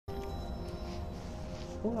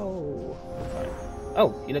Whoa. Right.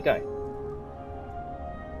 Oh, you let go.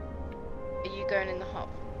 Are you going in the hub?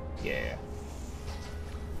 Yeah.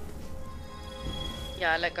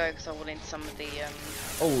 Yeah, I let go because I wanted some of the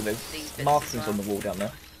Oh, these there's bits as markings well. on the wall down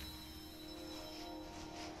there.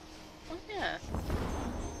 Oh yeah.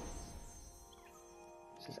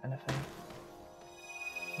 Is this anything?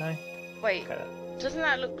 No? Wait, Okay. doesn't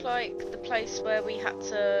that look like the place where we had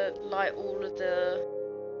to light all of the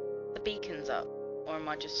beacons up? Or am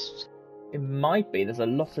I just... It might be. There's a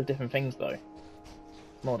lot of different things though.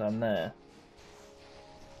 More down there.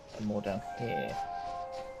 And more down here.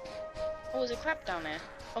 Oh, there's a crab down there.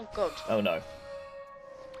 Oh god. Oh no.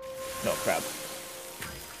 Not a crab.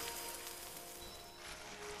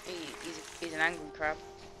 He's an angry crab.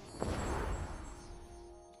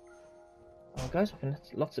 Oh, it goes off in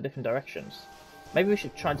lots of different directions. Maybe we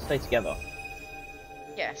should try to stay together.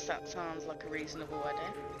 Yes, that sounds like a reasonable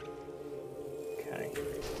idea. Okay.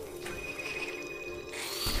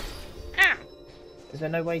 Ah! Is there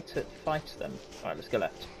no way to fight them? Alright, let's go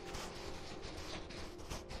left.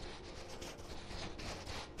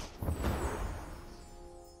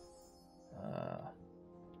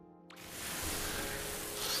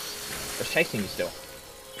 They're chasing you still.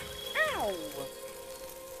 Ow!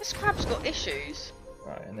 This crab's got issues.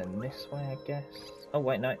 Right, and then this way, I guess. Oh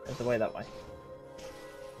wait, no, there's a way that way.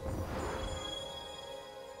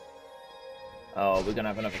 Oh, we're gonna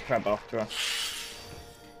have another crab after us.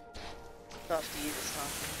 It's after you this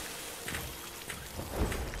time.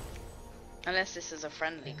 Unless this is a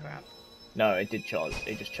friendly crab. No, it did charge.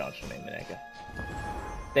 It just charged me a minute ago.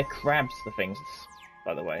 They're crabs, the things,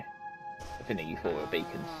 by the way. The thing that you thought were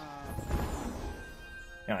beacons.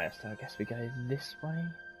 Alright, so I guess we go this way.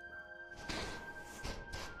 Do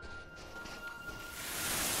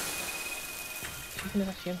you think there's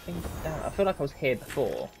actually anything down? I feel like I was here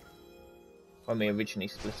before. When we originally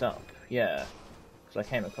split up. Yeah. Because I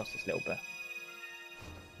came across this little bit.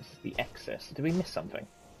 This is the excess. Did we miss something?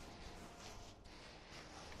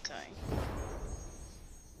 Sorry.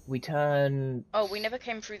 We turn... Oh, we never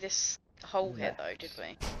came through this hole here left. though, did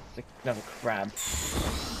we? There's another crab.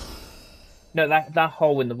 No, that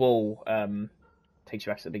hole in the wall takes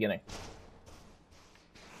you back to the beginning.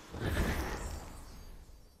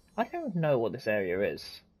 I don't know what this area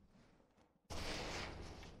is.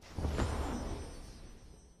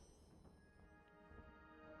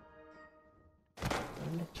 I'm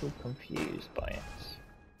a little confused by it.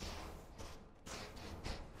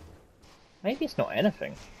 Maybe it's not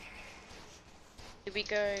anything. Did we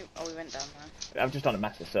go... Oh, we went down there. I've just done a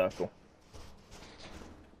massive circle.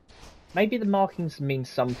 Maybe the markings mean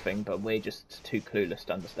something, but we're just too clueless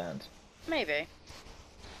to understand. Maybe.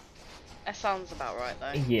 That sounds about right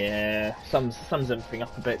though. Yeah, sums everything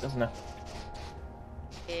up a bit, doesn't it?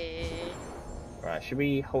 Yeah. Right, should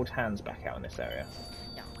we hold hands back out in this area?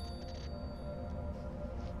 Yeah.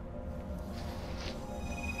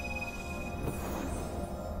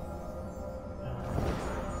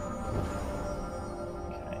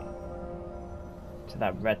 Okay. To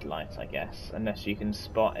that red light, I guess. Unless you can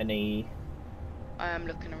spot any I am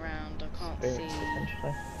looking around. I can't spirits, see.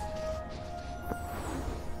 potentially.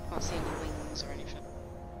 Can't see any wings or anything.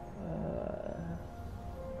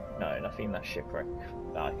 No, nothing in that shipwreck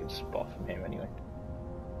that I can spot from here anyway.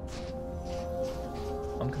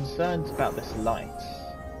 I'm concerned about this light.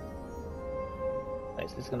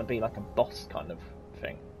 Is this going to be like a boss kind of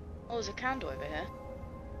thing? Oh, there's a candle over here.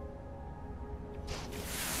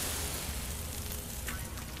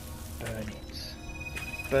 Burn it.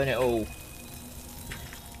 Burn it all.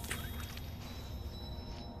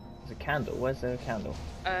 There's a candle. Where's there a candle?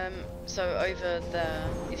 So over there,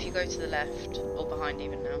 if you go to the left, or behind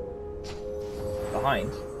even now.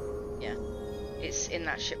 Behind? Yeah. It's in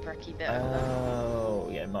that shipwrecky bit over there. Oh,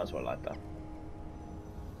 yeah, might as well light that.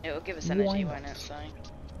 It will give us energy, Why won't not? it? So.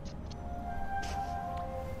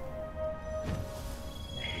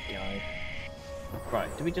 There we go. Right,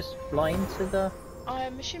 do we just fly into the...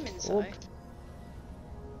 I'm assuming so. Orb?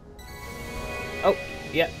 Oh,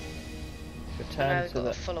 yeah. Now Return we've to got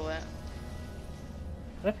the... to follow it.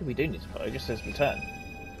 I don't think we do need to follow, it just says return.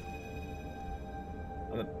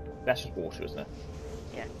 I mean, that's just water, isn't it?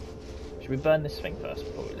 Yeah. Should we burn this thing first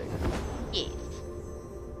before we leave? Yes.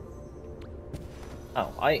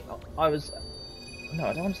 Oh, I was... No,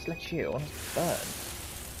 I don't want to select you, I want to burn.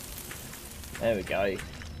 There we go.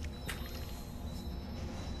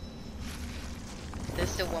 There's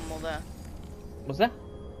still one more there. Was there?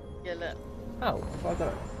 Yeah, look. Oh, I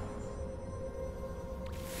got it.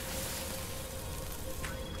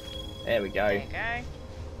 There we go. There you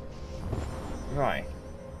go. Right.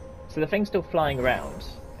 So the thing's still flying around,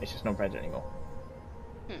 it's just not red anymore.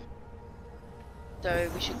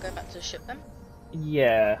 So we should go back to the ship then?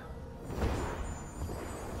 Yeah.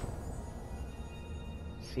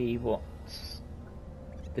 See what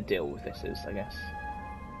the deal with this is, I guess.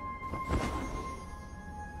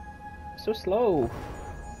 So slow.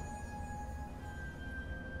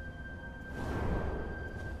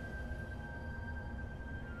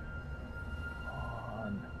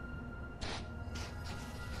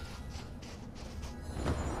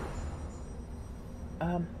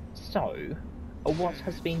 So, what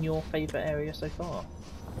has been your favourite area so far?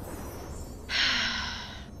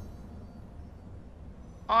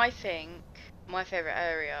 I think my favourite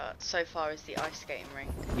area so far is the ice skating rink.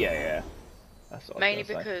 Yeah. That's what Mainly I was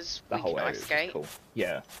gonna say. because The we whole can area ice is skate. cool.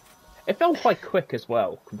 Yeah. It felt quite quick as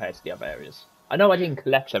well compared to the other areas. I know I didn't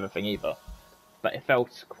collect everything either, but it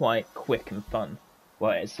felt quite quick and fun.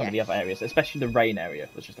 Whereas some of the other areas, especially the rain area,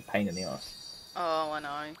 was just a pain in the ass. Oh, I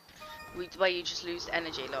know. The way you just lose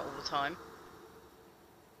energy like all the time.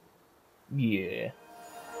 Yeah.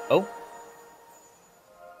 Oh.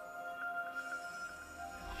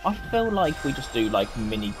 I feel like we just do like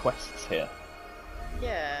mini quests here.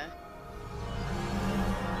 Yeah.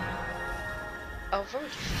 Oh, I've already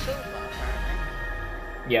fulfilled one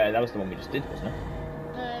apparently. Yeah, that was the one we just did, wasn't it?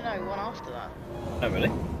 No, one after that. Oh, really?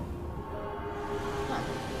 Huh.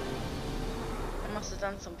 I must have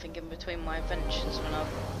done something in between my adventures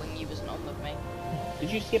when you wasn't on with me.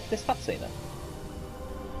 Did you skip this cutscene then?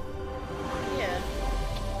 Yeah.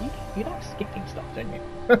 You like skipping stuff, don't you?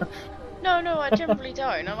 No, I generally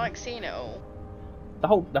don't. I like seeing it all.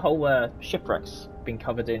 The whole shipwreck's been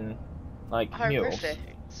covered in like murals.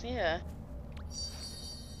 Hieroglyphics, yeah.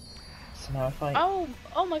 So now if I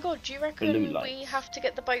Oh my god, do you reckon Blue we lights. have to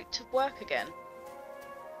get the boat to work again?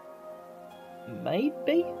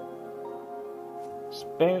 maybe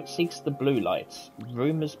Spirit seeks the blue lights.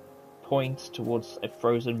 Rumors point towards a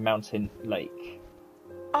frozen mountain lake.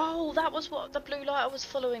 Oh, that was what the blue light I was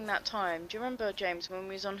following that time. Do you remember, James, when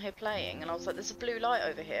we was on here playing and I was like, there's a blue light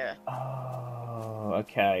over here? Oh,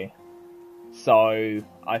 okay. So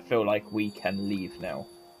I feel like we can leave now.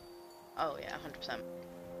 Oh yeah, 100%.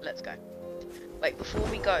 Let's go. Wait, before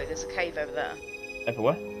we go, there's a cave over there.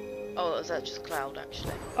 Everywhere? Oh, is that just cloud,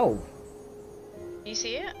 actually? Oh, You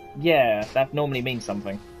see it? yeah, that normally means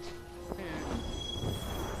something.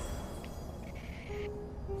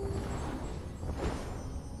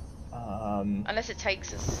 Unless it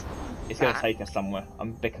takes us It's back. going to take us somewhere. I'm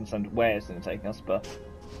a bit concerned where it's going to take us, but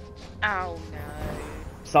Oh no.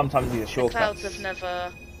 sometimes these are The shortcuts.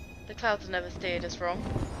 clouds have never steered us wrong.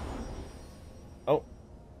 Oh,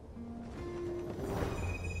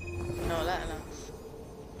 Not letting us.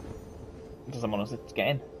 it doesn't want us to get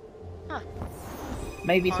in. Huh.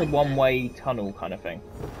 Maybe it's a Fine, one-way tunnel kind of thing.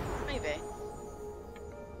 Maybe.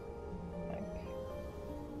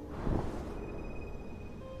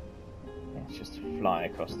 Let's just fly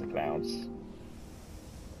across the clouds.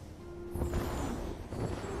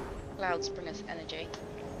 Clouds bring us energy.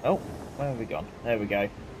 Oh, where have we gone? There we go.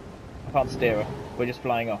 I can't steer her. We're just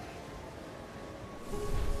flying off.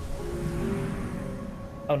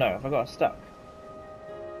 Oh no, have I got her stuck?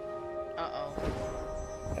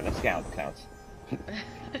 Uh-oh. Okay, let's get out of the clouds.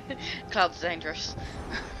 Clouds are dangerous.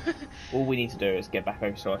 All we need to do is get back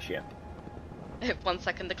over to our ship. 1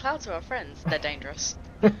 second, the clouds are our friends. They're dangerous.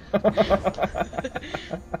 I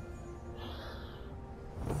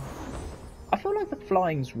feel like the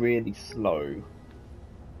flying's really slow.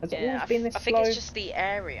 Has it always been this I slow? think it's just the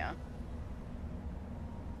area.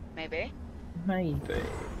 Maybe. Maybe.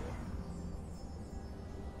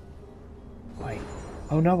 Wait.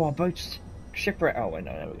 Oh no, our boat's shipwrecked. Oh wait,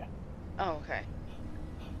 no, there we go. Oh, okay.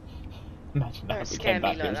 Imagine that Don't if we scare came me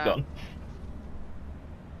back, like it was that. gone.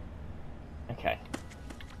 Okay.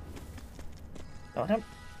 No, I didn't.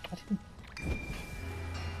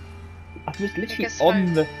 I was literally guess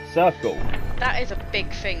on the circle. That is a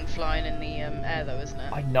big thing flying in the air, though, isn't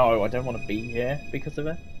it? I know, I don't want to be here because of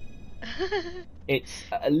it. It's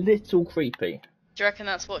a little creepy. Do you reckon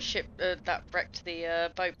that's what that wrecked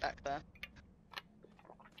the boat back there?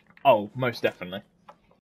 Oh, most definitely.